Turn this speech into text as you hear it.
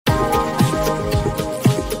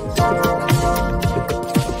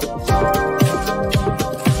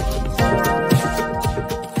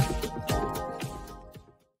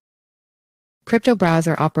Crypto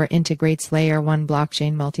browser Opera integrates Layer 1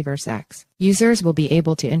 blockchain MultiversX. Users will be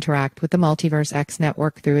able to interact with the MultiversX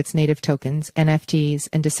network through its native tokens, NFTs,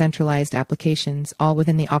 and decentralized applications, all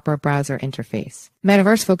within the Opera browser interface.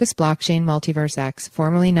 Metaverse-focused blockchain MultiversX,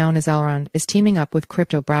 formerly known as Elrond, is teaming up with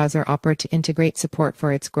crypto browser Opera to integrate support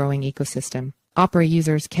for its growing ecosystem. Opera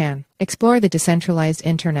users can explore the decentralized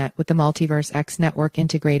internet with the MultiversX network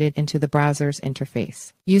integrated into the browser's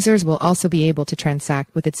interface. Users will also be able to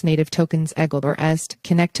transact with its native tokens EGLD or ESDT,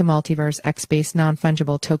 connect to Multiverse-X-based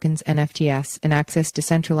non-fungible tokens NFTs, and access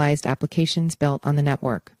decentralized applications built on the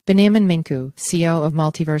network. Beniamin Mincu, CEO of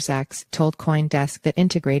MultiversX, told CoinDesk that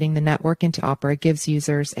integrating the network into Opera gives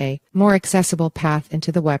users a more accessible path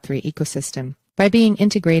into the Web3 ecosystem. By being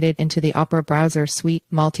integrated into the Opera browser suite,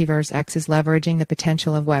 MultiversX is leveraging the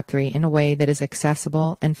potential of Web3 in a way that is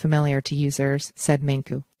accessible and familiar to users, said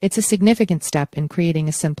Mincu. It's a significant step in creating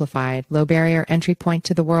a simplified, low-barrier entry point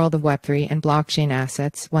to the world of Web3 and blockchain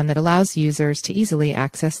assets, one that allows users to easily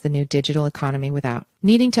access the new digital economy without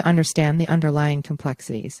needing to understand the underlying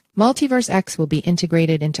complexities. MultiversX will be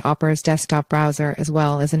integrated into Opera's desktop browser as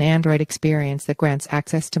well as an Android experience that grants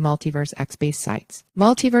access to MultiversX-based sites.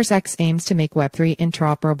 MultiversX aims to make Web3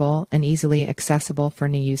 interoperable and easily accessible for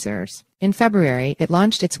new users. In February, it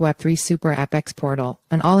launched its Web3 Super App X portal,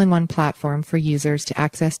 an all-in-one platform for users to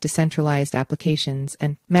access decentralized applications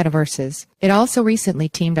and metaverses. It also recently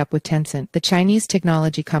teamed up with Tencent, the Chinese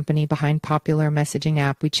technology company behind popular messaging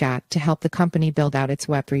app WeChat, to help the company build out its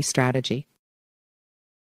Web3 strategy.